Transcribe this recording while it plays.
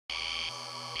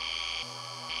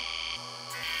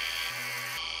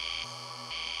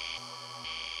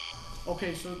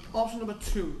Okay, so option number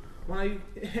 2, when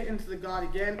I hit into the guard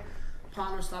again,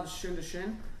 partner established shin to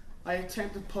shin, I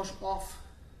attempt to push off,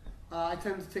 I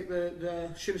tend to take the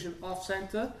shin to shin off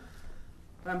center,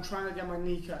 and I'm trying to get my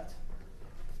knee cut.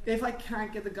 If I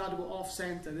can't get the guard to go off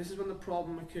center, this is when the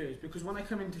problem occurs, because when I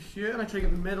come into here and I try to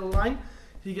get the middle line,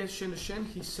 he gets shin to shin,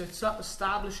 he sits up,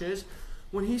 establishes.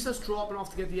 When he starts dropping off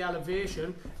to get the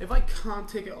elevation, if I can't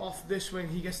take it off this way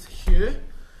and he gets to here,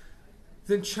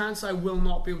 then chance I will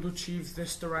not be able to achieve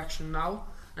this direction now,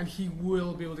 and he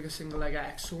will be able to get single leg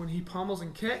X. So when he pummels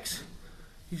and kicks,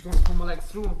 he's going to pummel leg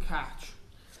through and catch.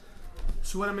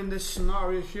 So when I'm in this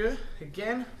scenario here,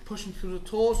 again, pushing through the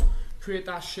toes, create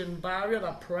that shin barrier,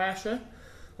 that pressure.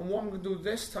 And what I'm going to do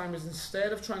this time is,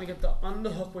 instead of trying to get the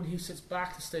underhook when he sits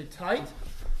back to stay tight,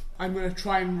 I'm going to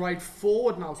try and ride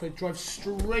forward now. So I drive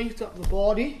straight up the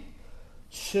body,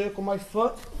 circle my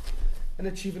foot, and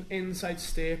achieve an inside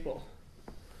staple.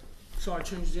 So I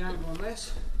change the angle on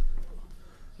this.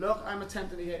 Look, I'm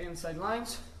attempting to get inside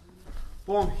lines.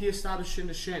 Boom, he established shin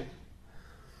to shin.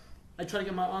 I try to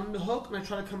get my underhook and I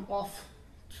try to come off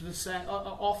to the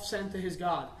off center his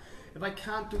guard. If I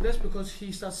can't do this because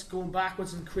he starts going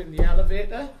backwards and creating the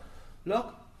elevator,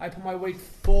 look, I put my weight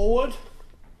forward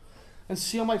and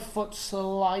see how my foot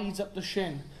slides up the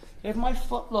shin. If my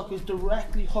foot, look, is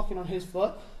directly hooking on his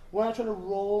foot, when I try to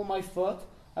roll my foot,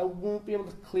 I won't be able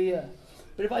to clear.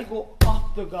 But if I go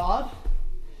up the guard,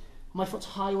 my foot's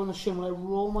high on the shin. When I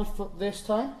roll my foot this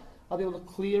time, I'll be able to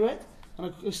clear it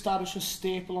and establish a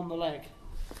staple on the leg,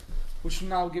 which will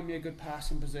now give me a good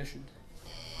passing position.